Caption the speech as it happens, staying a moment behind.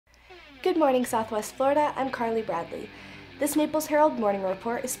Good morning, Southwest Florida. I'm Carlie Bradley. This Naples Herald morning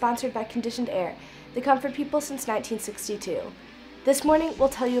report is sponsored by Conditioned Air, the comfort people since 1962. This morning, we'll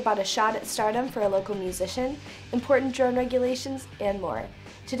tell you about a shot at stardom for a local musician, important drone regulations, and more.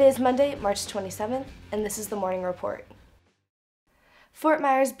 Today is Monday, March 27th, and this is the morning report. Fort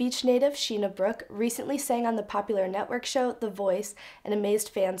Myers Beach native Sheena Brooke recently sang on the popular network show The Voice and amazed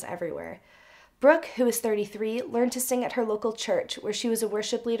fans everywhere. Brooke, who is 33, learned to sing at her local church, where she was a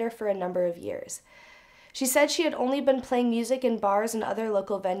worship leader for a number of years. She said she had only been playing music in bars and other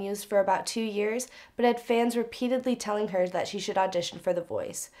local venues for about 2 years, but had fans repeatedly telling her that she should audition for The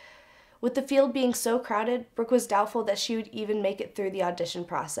Voice. With the field being so crowded, Brooke was doubtful that she would even make it through the audition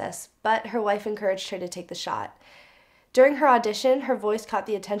process, but her wife encouraged her to take the shot. During her audition, her voice caught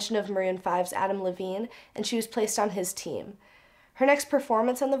the attention of Maroon 5's Adam Levine, and she was placed on his team. Her next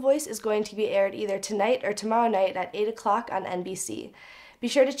performance on The Voice is going to be aired either tonight or tomorrow night at 8 o'clock on NBC. Be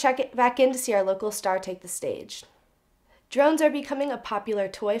sure to check it back in to see our local star take the stage. Drones are becoming a popular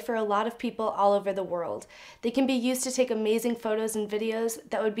toy for a lot of people all over the world. They can be used to take amazing photos and videos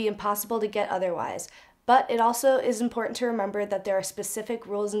that would be impossible to get otherwise, but it also is important to remember that there are specific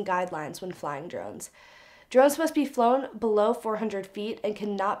rules and guidelines when flying drones. Drones must be flown below 400 feet and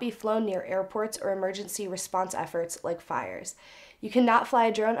cannot be flown near airports or emergency response efforts like fires. You cannot fly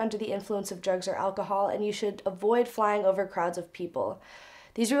a drone under the influence of drugs or alcohol, and you should avoid flying over crowds of people.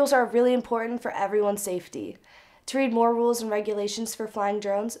 These rules are really important for everyone's safety. To read more rules and regulations for flying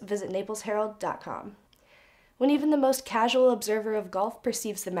drones, visit naplesherald.com. When even the most casual observer of golf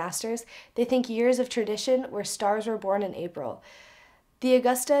perceives the Masters, they think years of tradition where stars were born in April. The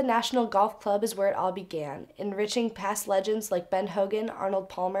Augusta National Golf Club is where it all began, enriching past legends like Ben Hogan, Arnold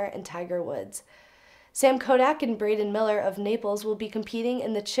Palmer, and Tiger Woods. Sam Kodak and Braden Miller of Naples will be competing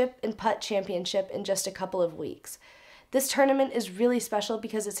in the Chip and Putt Championship in just a couple of weeks. This tournament is really special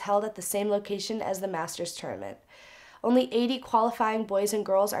because it's held at the same location as the Masters tournament. Only 80 qualifying boys and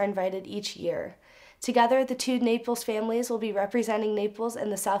girls are invited each year. Together, the two Naples families will be representing Naples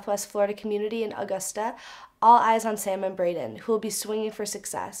and the Southwest Florida community in Augusta. All eyes on Sam and Braden, who will be swinging for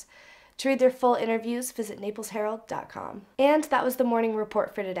success. To read their full interviews, visit naplesherald.com. And that was the morning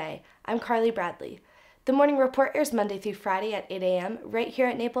report for today. I'm Carlie Bradley. The morning report airs Monday through Friday at 8 a.m. right here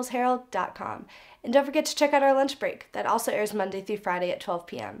at naplesherald.com. And don't forget to check out our lunch break. That also airs Monday through Friday at 12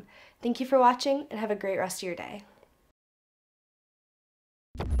 p.m. Thank you for watching and have a great rest of your day.